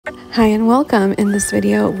Hi and welcome. In this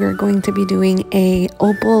video we're going to be doing a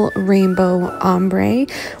opal rainbow ombre.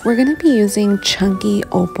 We're going to be using chunky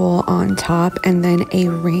opal on top and then a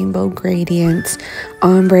rainbow gradient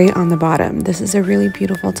ombre on the bottom. This is a really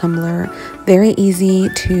beautiful tumbler, very easy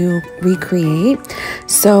to recreate.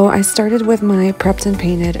 So I started with my prepped and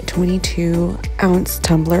painted 22-ounce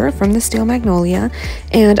tumbler from the Steel Magnolia,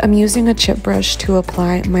 and I'm using a chip brush to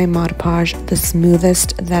apply my Mod Podge the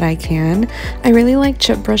smoothest that I can. I really like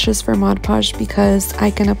chip brushes for Mod Podge because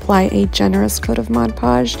I can apply a generous coat of Mod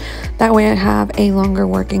Podge. That way I have a longer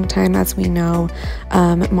working time. As we know,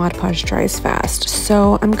 Mod Podge dries fast.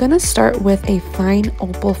 So I'm gonna start with a fine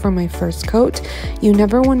opal for my first coat. You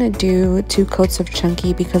never want to do 2 coats of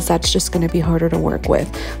chunky because that's just going to be harder to work with.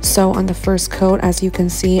 So on the first coat, as you can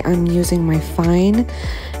see, I'm using my fine,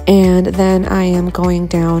 and then I am going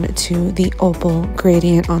down to the opal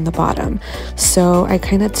gradient on the bottom. So I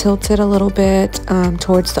kind of tilt it a little bit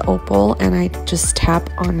towards the opal, and I just tap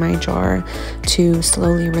on my jar to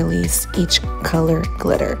slowly release each color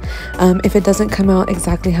glitter. If it doesn't come out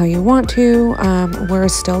exactly how you want to, we're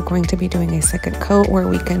still going to be doing a second coat where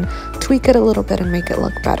we can tweak it a little bit and make it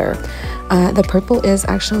look better. The purple is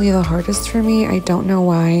actually the hardest for me. I don't know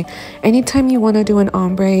why. Anytime you want to do an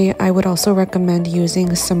ombre, I would also recommend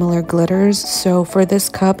using similar glitters. So for this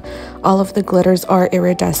cup, all of the glitters are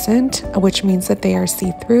iridescent, which means that they are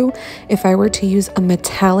see-through. If I were to use a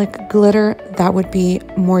metallic glitter, that would be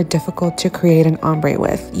more difficult to create an ombre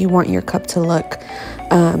with. You want your cup to look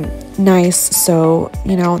nice, so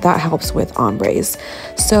you know that helps with ombres.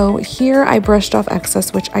 So here I brushed off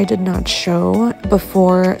excess, which I did not show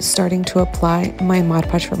before starting to apply my Mod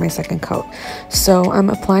Podge for my second coat. So I'm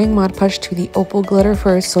applying Mod Podge to the opal glitter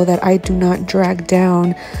first so that I do not drag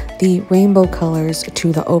down the rainbow colors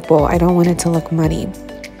to the opal. I don't want it to look muddy.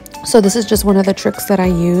 So this is just one of the tricks that I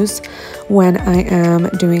use when I am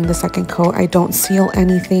doing the second coat. I don't seal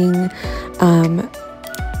anything.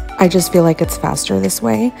 I just feel like it's faster this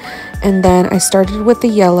way. And then I started with the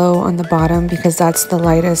yellow on the bottom because that's the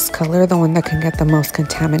lightest color, the one that can get the most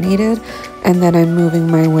contaminated. And then I'm moving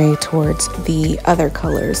my way towards the other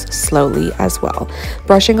colors slowly as well.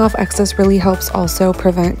 Brushing off excess really helps also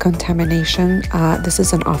prevent contamination. This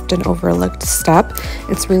is an often overlooked step.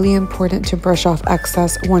 It's really important to brush off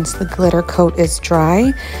excess once the glitter coat is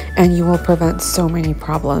dry, and you will prevent so many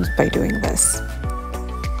problems by doing this.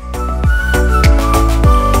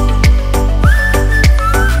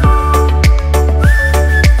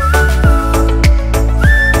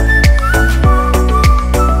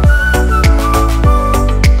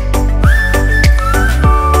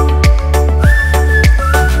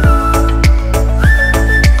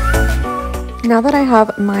 Now that I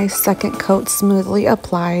have my second coat smoothly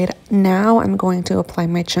applied, now I'm going to apply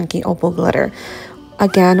my chunky opal glitter.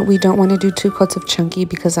 Again, we don't want to do 2 coats of chunky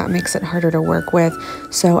because that makes it harder to work with.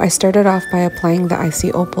 So I started off by applying the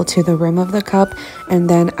icy opal to the rim of the cup, and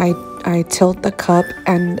then I tilt the cup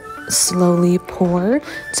and slowly pour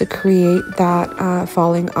to create that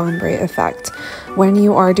falling ombre effect. When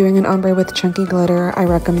you are doing an ombre with chunky glitter, I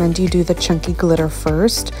recommend you do the chunky glitter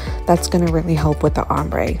first. That's going to really help with the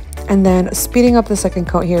ombre. And then speeding up the second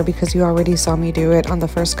coat here because you already saw me do it on the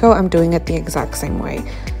first coat, I'm doing it the exact same way.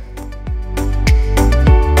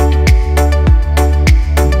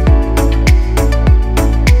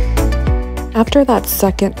 After that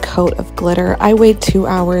second coat of glitter, I wait 2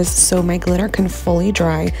 hours so my glitter can fully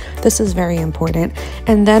dry. This is very important.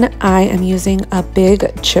 And then I am using a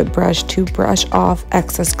big chip brush to brush off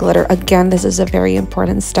excess glitter. Again, this is a very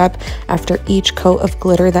important step after each coat of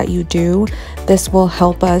glitter that you do. This will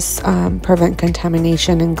help us prevent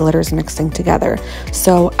contamination and glitters mixing together.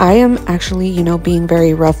 So I am actually, being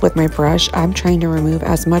very rough with my brush. I'm trying to remove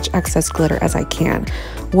as much excess glitter as I can.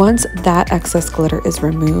 Once that excess glitter is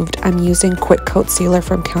removed, I'm using Quick Coat Sealer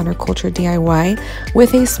from Counterculture DIY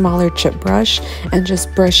with a smaller chip brush and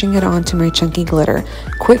just brushing it onto my chunky glitter.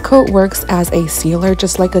 Quick Coat works as a sealer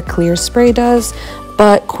just like a clear spray does,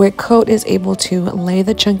 but Quick Coat is able to lay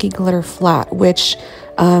the chunky glitter flat, which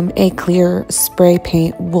a clear spray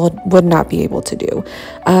paint would not be able to do.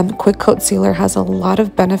 Quick Coat Sealer has a lot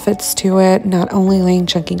of benefits to it, not only laying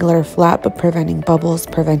chunky glitter flat, but preventing bubbles,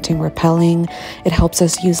 preventing repelling. It helps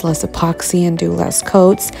us use less epoxy and do less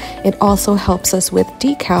coats. It also helps us with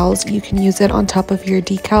decals. You can use it on top of your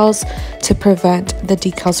decals to prevent the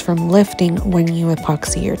decals from lifting when you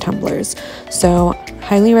epoxy your tumblers. So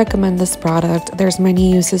highly recommend this product. There's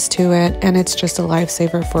many uses to it, and it's just a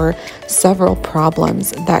lifesaver for several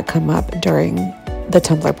problems that come up during the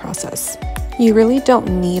tumbler process. You really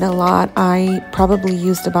don't need a lot. I probably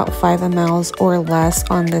used about 5 mLs or less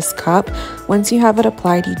on this cup. Once you have it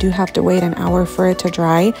applied, you do have to wait an hour for it to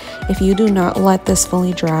dry. If you do not let this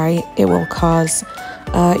fully dry, it will cause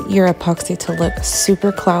your epoxy to look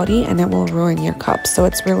super cloudy and it will ruin your cup. So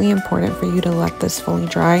it's really important for you to let this fully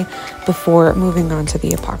dry before moving on to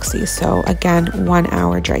the epoxy. So again, 1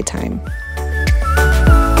 hour dry time.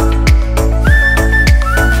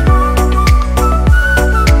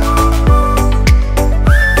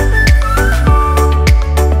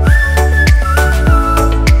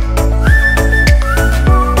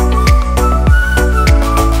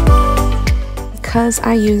 Because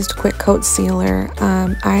I used quick coat sealer,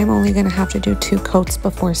 I'm only going to have to do 2 coats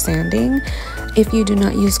before sanding. If you do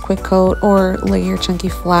not use quick coat or lay your chunky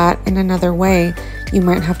flat in another way, you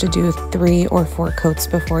might have to do 3 or 4 coats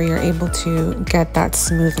before you're able to get that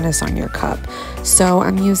smoothness on your cup. So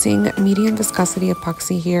I'm using medium viscosity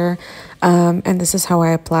epoxy here, and this is how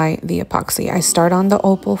I apply the epoxy. I start on the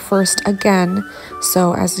opal first again.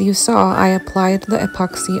 So as you saw, I applied the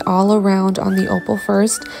epoxy all around on the opal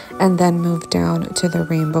first and then moved down to the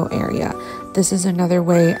rainbow area. This is another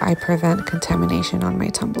way I prevent contamination on my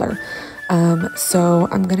tumbler. So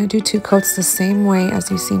I'm going to do 2 coats the same way as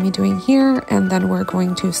you see me doing here, and then we're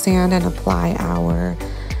going to sand and apply our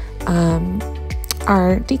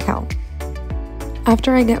decal.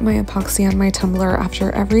 After I get my epoxy on my tumbler,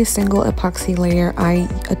 after every single epoxy layer, I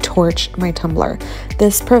torch my tumbler.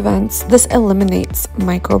 This eliminates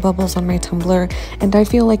micro bubbles on my tumbler, and I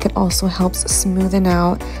feel like it also helps smoothen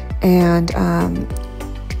out and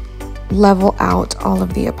level out all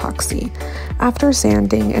of the epoxy. After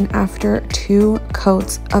sanding and after 2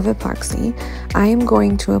 coats of epoxy, I am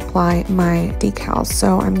going to apply my decals.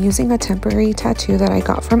 So I'm using a temporary tattoo that I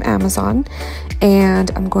got from Amazon,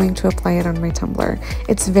 and I'm going to apply it on my tumbler.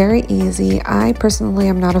 It's very easy. I personally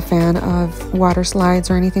am not a fan of water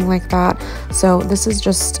slides or anything like that, so this is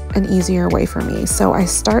just an easier way for me. So I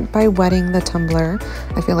start by wetting the tumbler.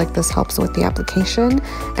 I feel like this helps with the application,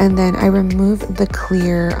 and then I remove the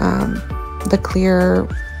clear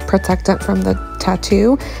protectant from the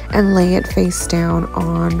tattoo and lay it face down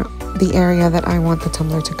on the area that I want the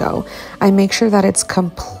tumbler to go. I make sure that it's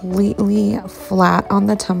completely flat on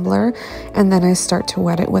the tumbler, and then I start to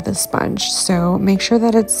wet it with a sponge. So make sure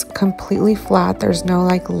that it's completely flat. There's no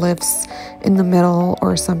like lifts in the middle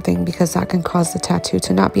or something, because that can cause the tattoo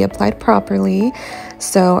to not be applied properly.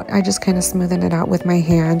 So I just kind of smoothen it out with my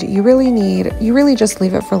hand. You really just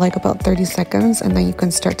leave it for like about 30 seconds and then you can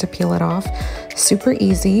start to peel it off. Super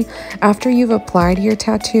easy. After you've applied your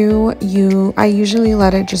tattoo, I usually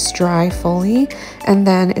let it just dry fully, and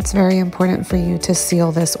then it's very important for you to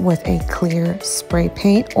seal this with a clear spray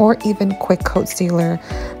paint or even quick coat sealer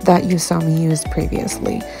that you saw me use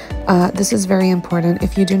previously. This is very important.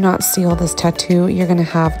 If you do not seal this tattoo, you're going to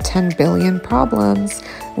have 10 billion problems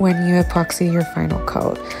when you epoxy your final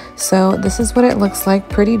coat. So this is what it looks like.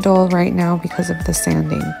 Pretty dull right now because of the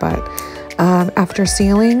sanding, but after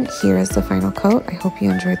sealing, here is the final coat. I hope you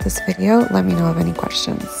enjoyed this video. Let me know of any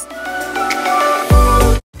questions.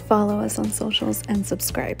 Follow us on socials and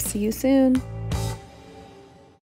subscribe. See you soon.